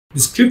The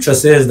scripture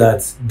says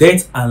that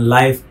death and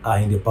life are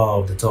in the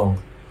power of the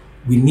tongue.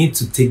 We need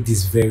to take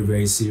this very,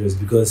 very serious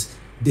because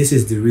this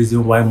is the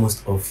reason why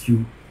most of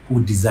you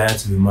who desire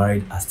to be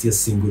married are still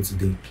single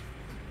today.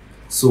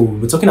 So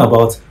we're talking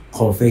about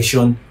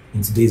confession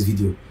in today's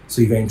video.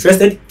 So if you're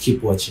interested,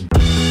 keep watching.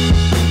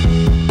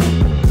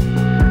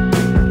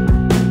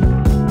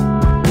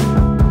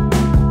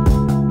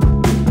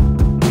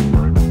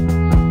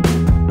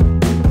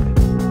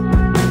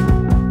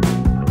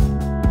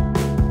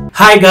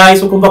 Hi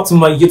guys, welcome back to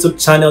my YouTube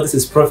channel. This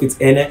is Prophet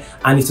Eneh,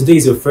 and if today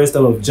is your first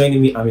time of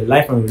joining me, I'm a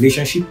life and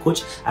relationship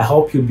coach. I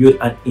help you build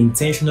an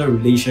intentional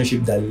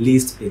relationship that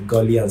leads to a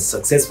godly and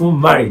successful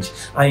marriage.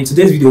 And in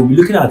today's video, we'll be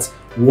looking at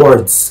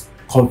words,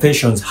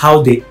 confessions,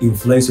 how they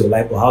influence your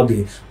life or how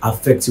they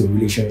affect your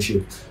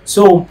relationship.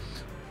 So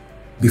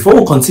before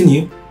we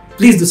continue,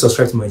 please do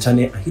subscribe to my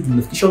channel and hit the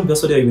notification bell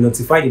so that you'll be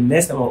notified the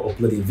next time I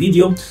upload a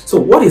video. So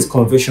what is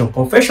confession?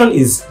 Confession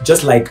is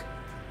just like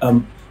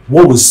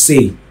what we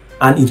say,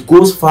 and it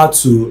goes far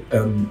to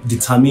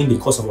determine the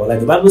course of our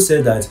life. The Bible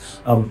says that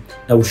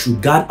that we should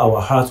guard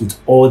our heart with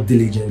all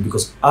diligence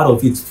because out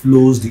of it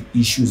flows the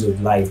issues of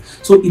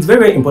life. So it's very,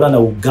 very important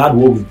that we guard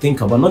what we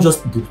think about, not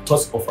just the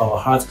thoughts of our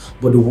heart,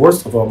 but the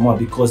words of our mouth,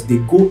 because they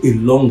go a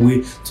long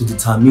way to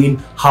determine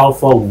how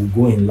far we will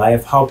go in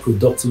life, how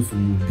productive we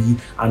will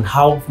be, and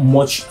how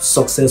much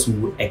success we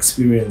will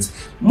experience.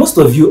 Most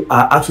of you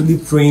are actually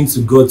praying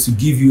to God to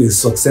give you a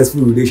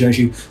successful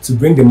relationship, to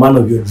bring the man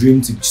of your dream,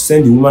 to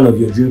send the woman of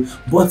your dream.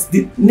 But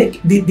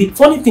the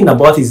funny thing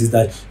about it is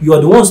that you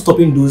are the one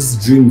stopping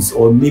those dreams,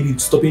 or maybe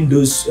stopping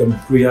those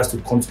prayers to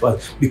come to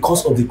pass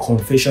because of the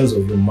confessions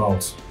of your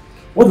mouth.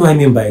 What do I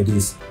mean by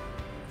this?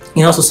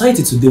 In our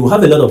society today, we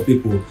have a lot of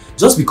people,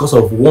 just because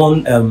of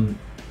one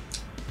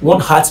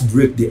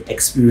heartbreak they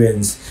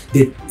experience,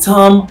 they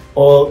term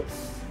all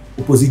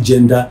opposite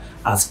gender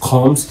as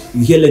comes.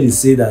 You hear ladies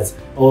say that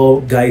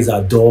all guys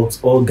are dogs,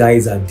 all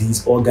guys are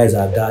this, all guys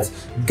are that,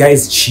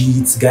 guys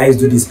cheat, guys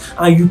do this,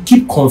 and you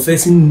keep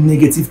confessing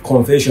negative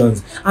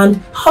confessions.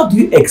 And how do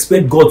you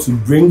expect God to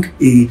bring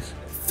a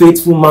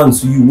faithful man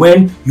to you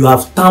when you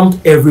have termed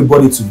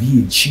everybody to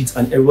be a cheat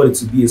and everybody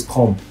to be a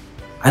scum?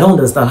 I don't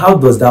understand. How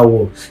does that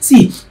work?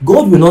 See,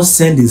 God will not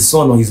send his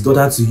son or his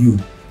daughter to you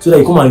so that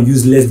you come and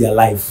useless their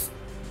life.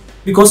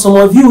 Because some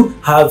of you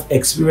have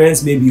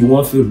experienced maybe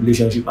one failed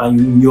relationship, and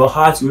in your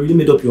heart you already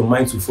made up your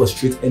mind to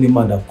frustrate any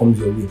man that comes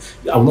your way.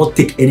 I will not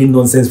take any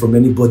nonsense from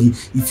anybody.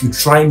 If you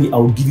try me, I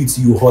will give it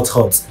to you hot.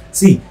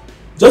 See,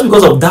 just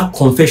because of that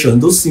confession,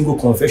 those single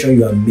confessions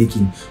you are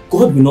making,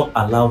 God will not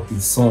allow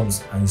his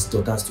sons and his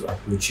daughters to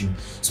approach you.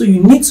 So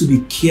you need to be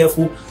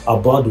careful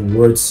about the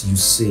words you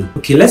say.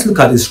 Okay, let's look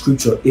at the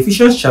scripture.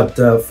 Ephesians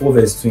chapter 4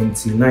 verse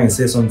 29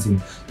 says something.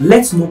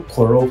 Let no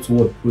corrupt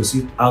word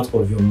proceed out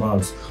of your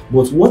mouth,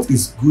 but what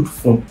is good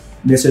for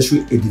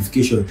necessary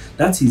edification,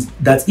 that is,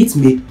 that it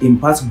may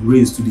impart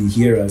grace to the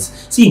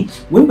hearers. See,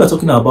 when we are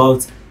talking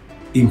about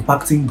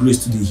impacting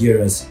grace to the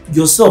hearers,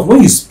 yourself,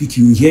 when you speak,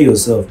 you hear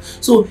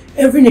yourself. So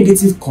every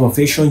negative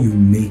confession you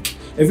make,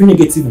 every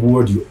negative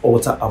word you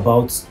utter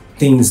about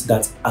things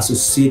that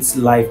associates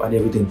life and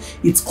everything,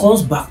 it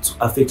comes back to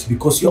affect you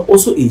because you're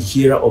also a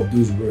hearer of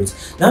those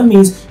words. That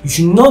means you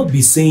should not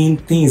be saying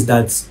things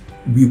that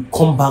will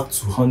come back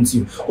to haunt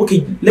you.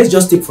 Okay, let's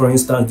just take for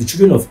instance the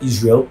children of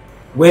Israel.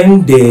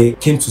 When they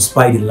came to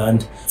spy the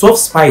land, 12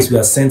 spies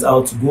were sent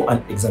out to go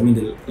and examine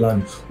the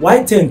land.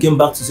 Why 10 came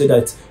back to say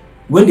that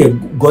when they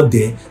got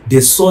there,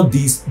 they saw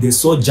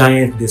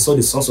giants, they saw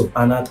the sons of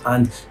Anak,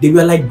 and they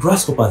were like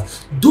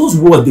grasshoppers. Those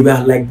words, they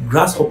were like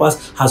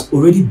grasshoppers, has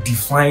already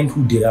defined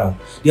who they are.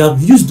 They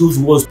have used those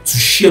words to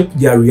shape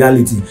their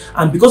reality,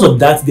 and because of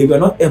that, they were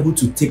not able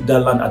to take that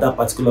land at that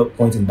particular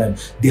point in time.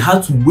 They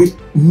had to wait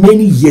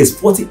many years,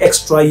 40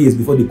 extra years,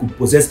 before they could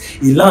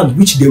possess a land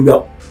which they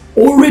were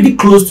already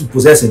close to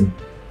possessing.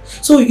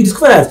 So you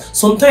discover that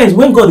sometimes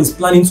when God is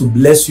planning to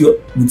bless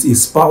you with a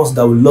spouse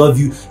that will love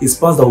you, a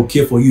spouse that will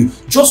care for you,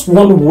 just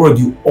one word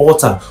you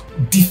utter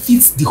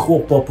defeats the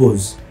whole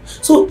purpose.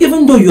 So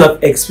even though you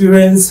have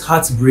experienced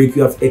heartbreak,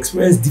 you have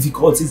experienced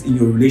difficulties in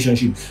your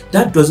relationship,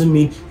 that doesn't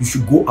mean you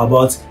should go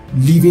about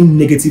leaving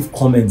negative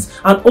comments.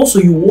 And also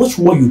you watch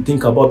what you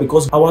think about,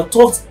 because our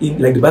thoughts,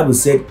 in like the Bible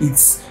said,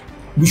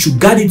 we should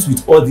guard it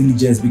with all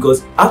diligence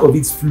because out of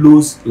it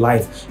flows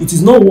life. It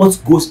is not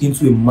what goes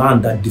into a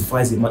man that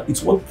defies a man,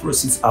 it's what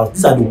proceeds out.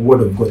 These are the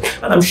word of God,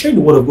 and I'm sharing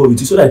the word of God with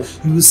you so that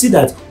you will see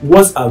that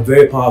words are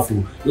very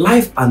powerful.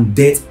 Life and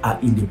death are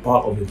in the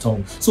power of the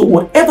tongue. So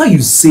whatever you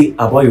say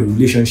about your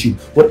relationship,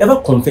 whatever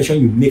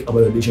confession you make about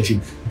your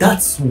relationship,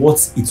 that's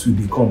what it will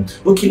become.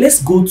 Okay,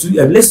 let's go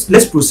to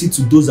let's proceed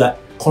to those that are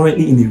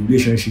currently in a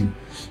relationship.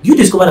 You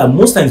discover that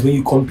most times when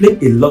you complain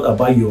a lot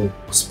about your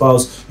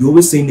spouse, you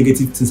always say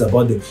negative things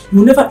about them, you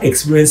will never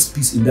experience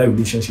peace in that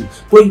relationship.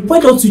 But why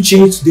don't you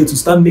change today to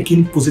start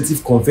making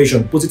positive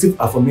confession, positive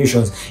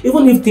affirmations?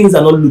 Even if things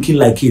are not looking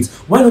like it,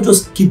 why not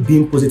just keep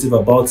being positive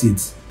about it?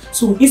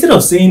 So instead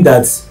of saying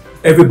that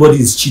everybody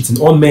is cheating,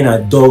 all men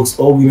are dogs,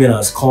 all women are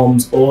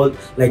scums, all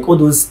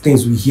those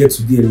things we hear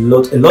today, a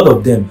lot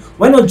of them,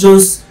 why not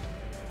just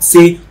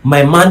say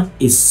my man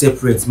is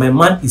separate, my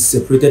man is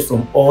separated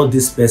from all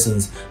these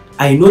persons.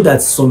 I know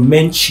that some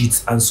men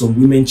cheat and some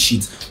women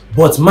cheat,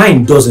 but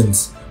mine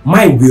doesn't.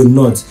 Mine will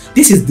not.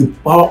 This is the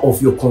power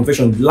of your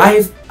confession.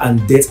 Life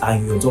and death are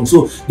in your tongue.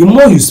 So the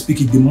more you speak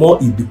it, the more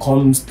it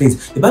becomes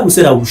things. The Bible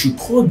said that we should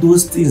call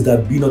those things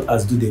that be not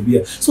as though they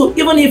were. So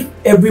even if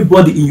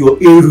everybody in your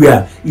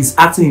area is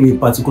acting in a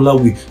particular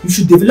way, you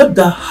should develop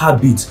that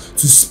habit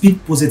to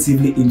speak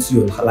positively into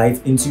your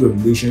life, into your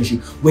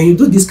relationship. When you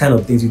do these kind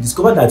of things, you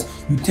discover that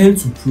you tend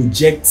to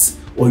project,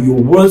 or your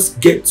words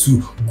get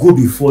to go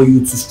before you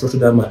to structure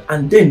that man,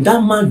 and then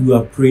that man you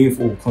are praying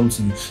for will come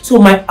to you. So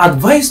my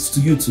advice to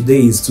you today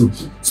is to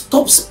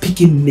stop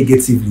speaking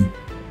negatively.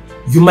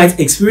 You might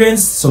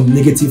experience some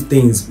negative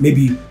things,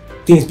 maybe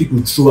things people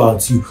throw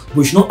at you, but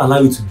it should not allow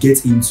you to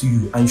get into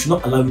you, and it should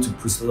not allow you to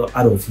press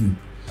out of you.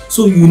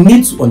 So you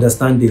need to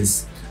understand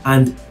this,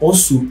 and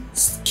also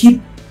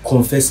keep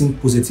confessing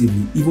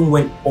positively even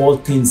when all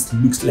things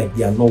looks like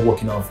they are not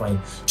working out fine.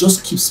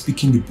 Just keep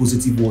speaking the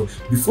positive word.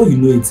 Before you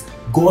know it,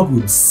 God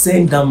will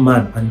send that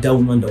man and that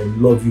woman that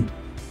will love you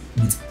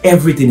with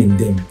everything in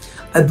them.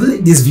 I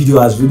believe this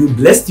video has really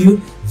blessed you.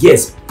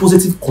 Yes,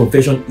 positive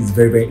confession is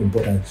very, very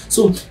important.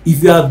 So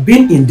if you have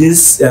been in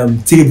this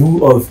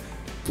table of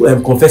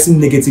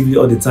confessing negatively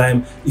all the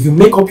time, if you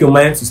make up your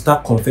mind to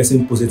start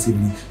confessing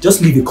positively,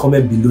 just leave a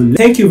comment below.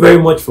 Thank you very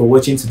much for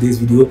watching today's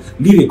video.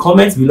 Leave a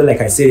comment below,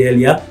 like I said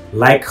earlier,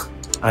 like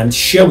and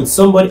share with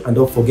somebody, and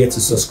don't forget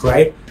to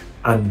subscribe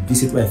and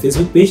visit my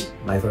Facebook page,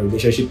 Life and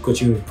Relationship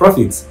Coaching with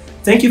Profits.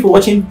 Thank you for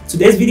watching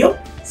today's video.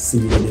 See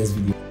you in the next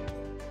video.